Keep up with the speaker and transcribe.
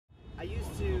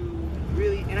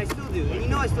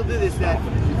I still do this, that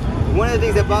one of the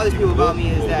things that bothers people about me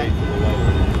is that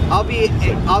I'll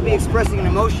be expressing an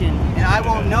emotion and I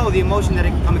won't know the emotion that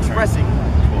I'm expressing.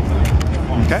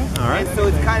 Okay, all right. And so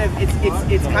it's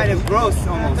kind of gross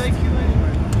almost.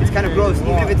 It's kind of gross,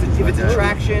 even if it's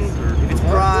attraction, if it's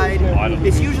pride.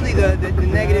 It's usually the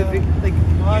negative, like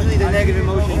usually the negative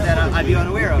emotions that I'd be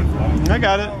unaware of. I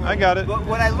got it. I got it. But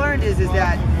what I learned is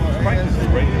that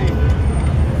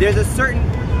there's a certain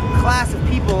class of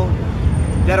people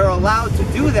that are allowed to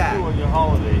do that.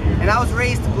 And I was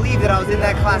raised to believe that I was in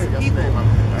that class of people.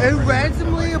 It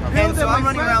randomly appeared. And so I'm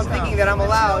running around thinking that I'm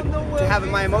allowed to have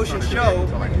my emotions show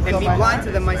and be blind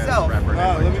to them myself.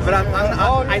 But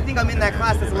I think I'm in that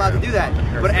class that's allowed to do that.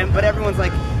 But everyone's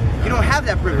like, you don't have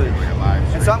that privilege.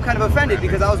 And so I'm kind of offended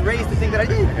because I was raised to think that I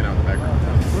did.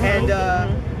 And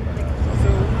so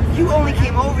you only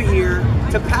came over here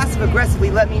to passive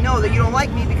aggressively let me know that you don't like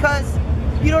me because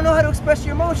you don't know how to express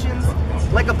your emotions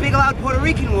like a big loud Puerto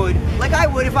Rican would. Like I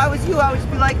would if I was you, I would just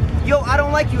be like, yo, I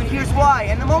don't like you and here's why.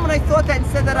 And the moment I thought that and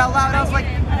said that out loud, I was like,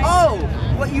 oh,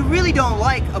 what you really don't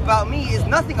like about me is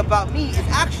nothing about me. It's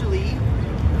actually,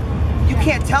 you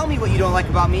can't tell me what you don't like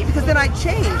about me because then I'd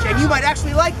change and you might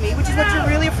actually like me, which is what you're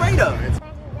really afraid of.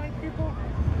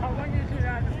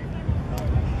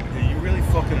 Dude, you're really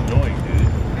fucking annoying, dude.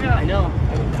 Yeah. I know.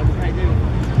 I do.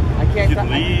 I can't. You could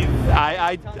leave.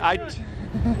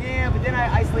 Yeah, but then I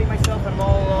isolate myself and I'm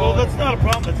all alone. Well, that's not a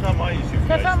problem. That's not my issue.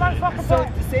 That's not my fucking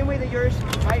problem. So the same way that yours,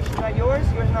 my issue's not yours,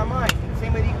 yours is not mine. The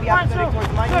same way that you can be apathetic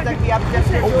towards mine, I can be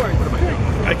apathetic towards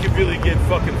yours. I could really get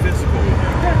fucking physical with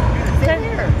you. Same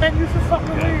here. Then you should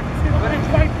fucking leave.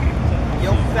 White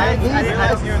people.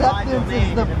 Acceptance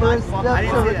is the first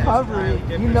step to recovery.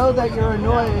 You know that you're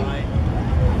annoying.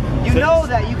 You know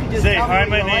that you can just say, tell me hi, what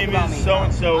my you don't like name about is me.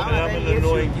 so-and-so, and I'm an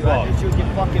annoying fuck. Just use your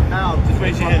fucking mouth. Just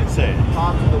raise your hand and say it.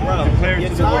 Talk to the world. Declare it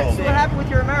to the world. What happened with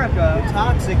your America? You're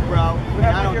toxic, bro. And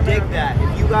I don't dig that.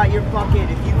 If you got your fucking,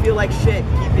 if you feel like shit,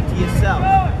 keep it to yourself.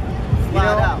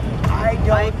 Flat out.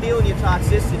 I ain't feeling your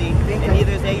toxicity, and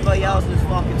neither is anybody else in this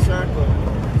fucking circle.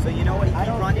 So you know what? You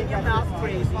keep running your mouth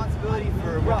crazy. Responsibility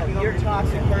for you're a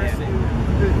toxic person.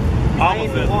 I'm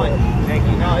a one. Thank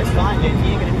you. No, it's fine, man.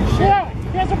 You ain't gonna do shit. Yeah,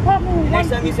 there's a problem with Next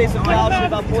time you say some wild shit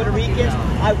about Puerto Ricans,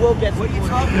 I will get some. What are you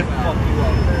talking about?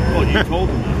 Well, you told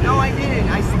him. No, I didn't.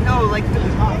 I said no, like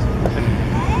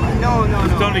no.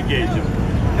 Just don't engage him.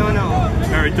 No.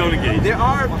 All right, don't engage. There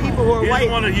are people who are white.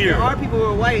 Want to hear. There are people who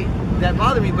are white that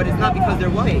bother me, but it's not because they're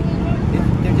white.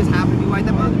 They just happen to be white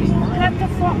that bother me. Get the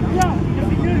fuck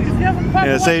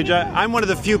Yeah, Sage, I'm one of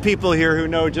the few people here who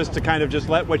know just to kind of just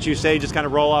let what you say just kind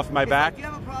of roll off my back. Do you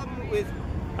have a problem with?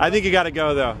 I think you got to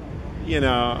go though. You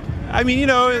know, I mean, you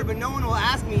know. Sure, but no one will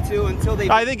ask me to until they.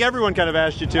 I think everyone kind of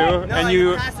asked you to, no, and in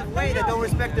you. a passive way that don't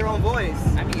respect their own voice.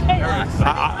 I mean,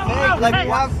 Like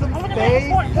you have some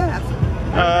space.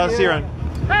 See you around.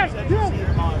 Hey,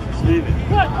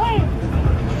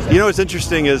 You know what's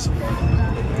interesting is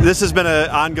this has been an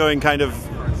ongoing kind of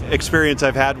experience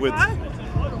I've had with.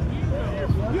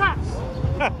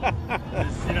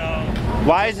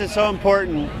 Why is it so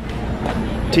important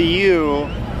to you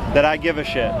that I give a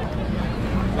shit?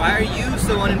 Why are you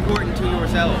so unimportant to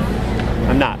yourself?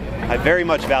 I'm not. I very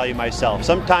much value myself,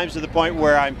 sometimes to the point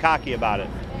where I'm cocky about it.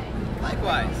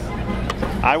 Likewise.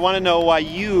 I want to know why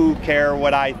you care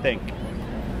what I think.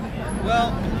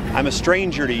 Well, I'm a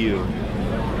stranger to you.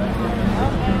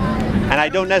 And I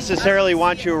don't necessarily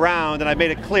want you around, and I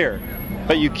made it clear.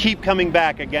 But you keep coming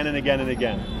back again and again and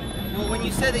again. well, when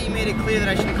you said that you made it clear that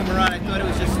I shouldn't come around, I thought it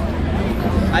was just,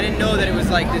 I didn't know that it was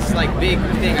like this like big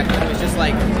thing. I thought it was just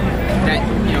like that,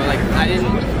 you know, like I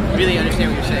didn't really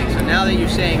understand what you're saying. So now that you're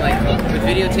saying like the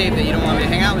videotape that you don't want me to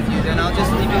hang out with you, then I'll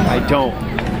just leave you alone. I don't.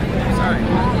 Sorry.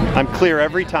 I'm clear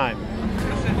every time.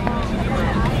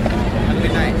 Have a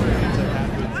good night.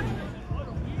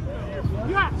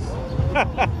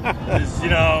 Just, you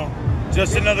know,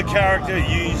 just another character,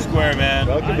 Union Square, man.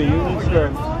 Welcome to Union Square.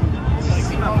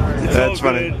 That's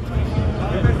funny.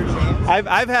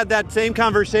 I've had that same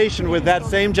conversation with that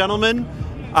same gentleman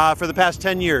for the past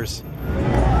 10 years.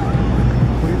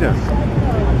 What are you doing?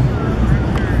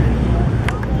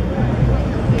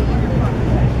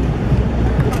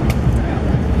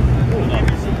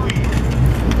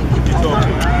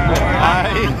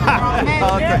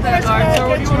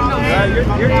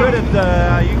 You're good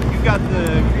at you got the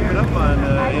keeping up on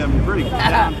him pretty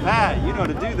down pat. You know how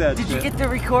to do that. Did you get the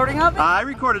recording of it? I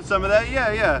recorded some of that.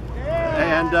 Yeah.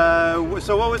 And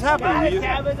so what was happening?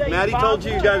 Maddie told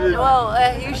you guys. Well,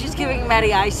 he was just giving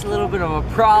Matty Ice a little bit of a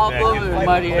problem. And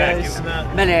Matty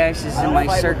Ice is in my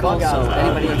circle, so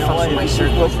anybody that fucks with my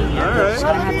circle. All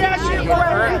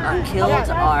right. are killed,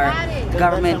 or the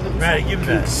government Maddie, give me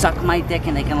can that. suck my dick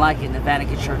and they can like it, and the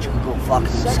Vatican Church can go fuck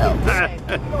themselves.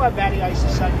 You know what Matty Ice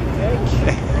is sucking dick?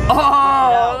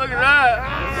 Oh, look at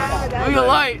that! Look at the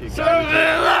light! Look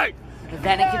at the light! The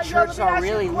Vatican Church are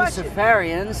really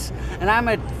Luciferians, and I'm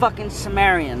a fucking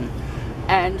Sumerian.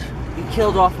 And you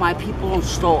killed off my people and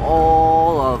stole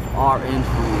all of our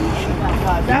information.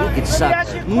 You could suck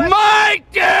my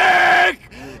dick!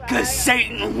 Cause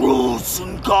Satan rules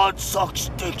and God sucks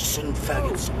dicks and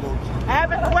faggots. I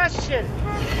have a question.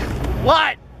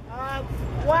 What?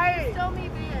 Why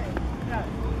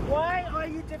are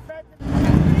you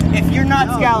defending? If you're not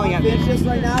scowling at me, Finish this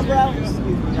right now, bro.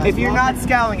 if you're not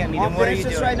scowling at me, then what are you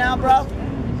Finish this doing? right now, bro.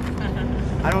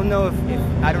 I don't know if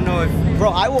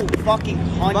Bro, I will fucking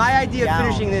hunt my you idea of down.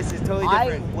 finishing this is totally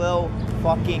different. I will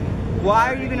fucking.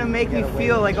 Why are you gonna make me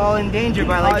feel like all in danger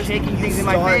by like shaking things in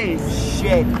my Start face?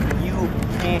 Shit, you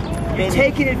can't. You're finish.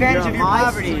 taking advantage You're of your on my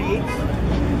poverty. street.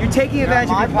 You're taking advantage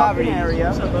of My your poverty. fucking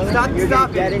area. Stop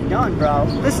Stop get it. it done, bro.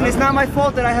 Listen, it's not my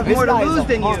fault that I have This more to guy's lose a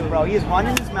than punk, you. bro. He's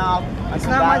running his mouth. It's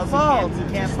not my fault. He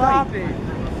can't Stop fight. it.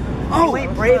 You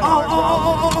ain't brave enough,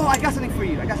 bro. Oh, I got something for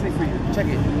you. Check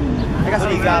it. I got What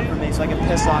do something you got for me so I can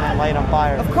piss on it and light on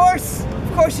fire? Of course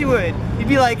you would. You'd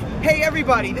be like, hey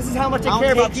everybody, this is how much I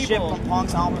care about shit people. from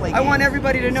punks. I don't play I want games.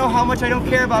 everybody to know how much I don't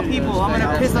care about people. I'm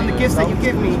gonna piss on the gifts that you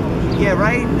give me. Yeah,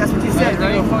 right? That's what you said,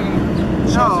 right?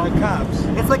 No.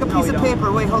 It's like a piece of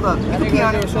paper. Wait, hold up. You can pee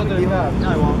on it. No,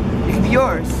 I won't. It can be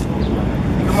yours.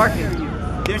 You can mark it.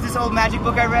 There's this old magic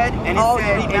book I read, and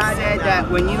it said that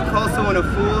when you call someone a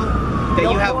fool, that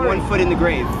you have 1 foot in the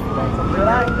grave.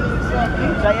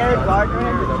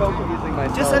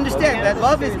 Just understand that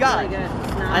love is God,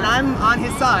 and I'm on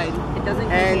His side,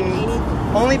 and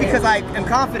only because I am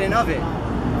confident of it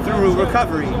through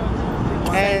recovery.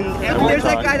 And there's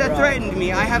that guy that threatened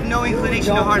me. I have no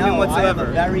inclination to harm him whatsoever. I'm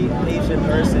a very patient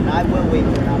person. I will wait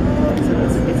for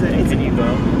an Can you go?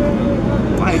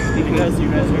 Why? Because you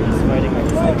guys are just fighting.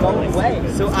 Go away.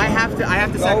 So I have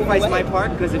to sacrifice my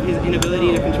part because of his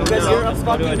inability to control. Because you're a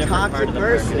fucking toxic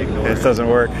person. This doesn't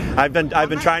work. I've been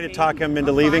trying to talk him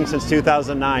into leaving since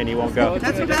 2009. He won't go.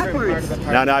 That's backwards.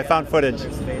 No, I found footage.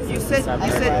 You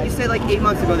said like 8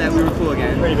 months ago that we were cool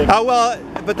again. Oh well,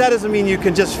 but that doesn't mean you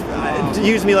can just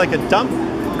use me like a dump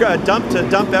to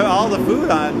dump out all the food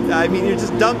on. I mean, you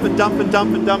just dump and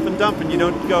you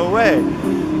don't go away.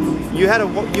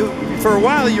 For a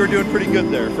while you were doing pretty good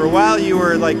there. For a while you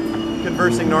were like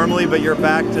conversing normally, but you're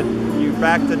back to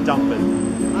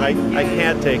dumping. I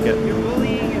can't take it. Your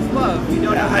bullying is love. You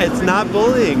don't know. It's not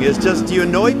bullying. It's just you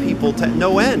annoy people to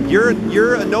no end.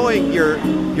 You're annoying.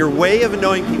 Your way of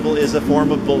annoying people is a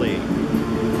form of bullying.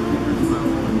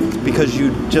 Because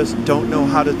you just don't know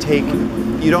how to take.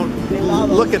 You don't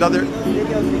look at other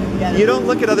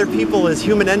people as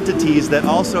human entities that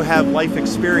also have life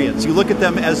experience. You look at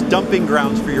them as dumping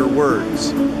grounds for your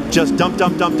words. Just dump.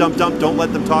 Don't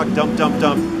let them talk. Dump.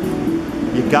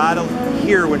 You gotta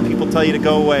hear when people tell you to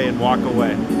go away and walk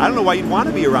away. I don't know why you'd want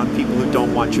to be around people who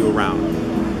don't want you around.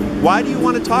 Why do you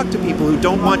want to talk to people who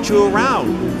don't want you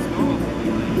around?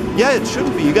 Yeah, it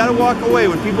shouldn't be. You gotta walk away.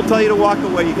 When people tell you to walk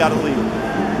away, you gotta leave.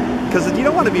 Because you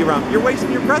don't want to be around. You're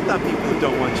wasting your breath on people who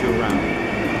don't want you around.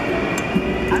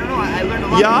 I don't know. I learned a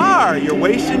lot. You are. You're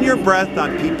wasting your breath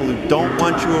on people who don't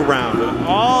want you around. And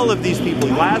all of these people.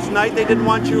 Last night they didn't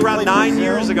want you around. 9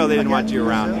 years ago they didn't want you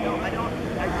around. I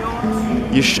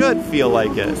don't. You should feel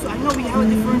like it. I know we have a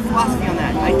different philosophy on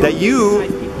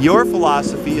that. Your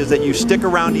philosophy is that you stick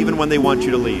around even when they want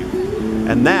you to leave.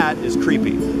 And that is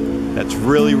creepy. That's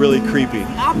really, really creepy.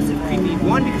 The opposite of creepy.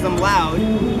 One, because I'm loud.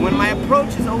 When my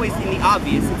approach is always in the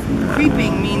obvious.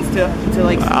 Creeping means to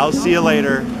like. I'll see you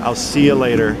later.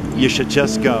 You should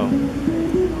just go.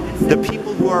 The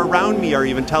people who are around me are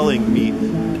even telling me,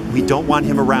 we don't want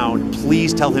him around.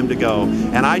 Please tell him to go.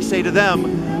 And I say to them,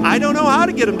 I don't know how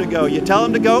to get him to go. You tell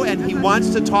him to go, and he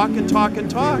wants to talk and talk and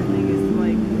talk. The thing is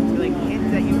to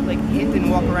hint that you hint and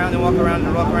walk around and walk around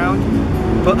and walk around.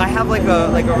 But I have like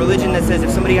a religion that says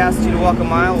if somebody asks you to walk a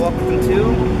mile, walk with them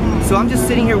too. So I'm just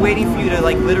sitting here waiting for you to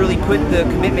like literally put the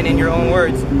commitment in your own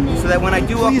words, so that when I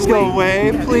do walk away. Please go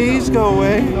away. Please go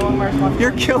away.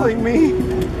 You're killing me.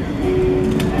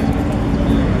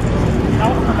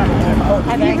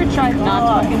 Have you ever tried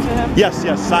not talking to him? Yes.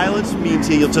 Silence means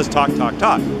he'll just talk.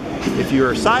 If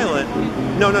you're silent,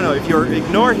 no. If you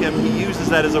ignore him, he uses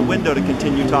that as a window to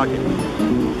continue talking.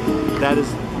 That is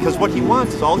because what he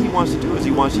wants is all he wants to do is he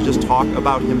wants to just talk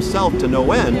about himself to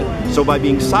no end. So by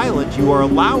being silent, you are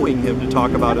allowing him to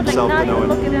talk about himself to no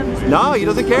end. No, he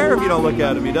doesn't care if you don't look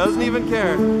at him. He doesn't even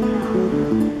care.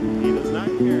 He does not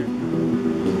care.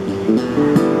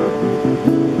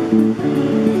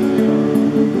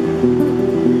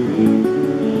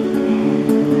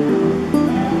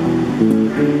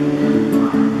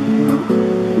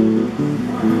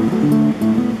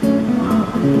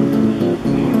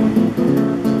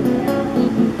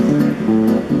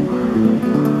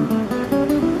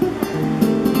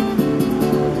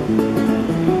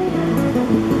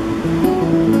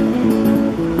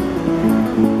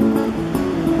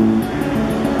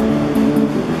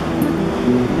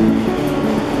 Bye.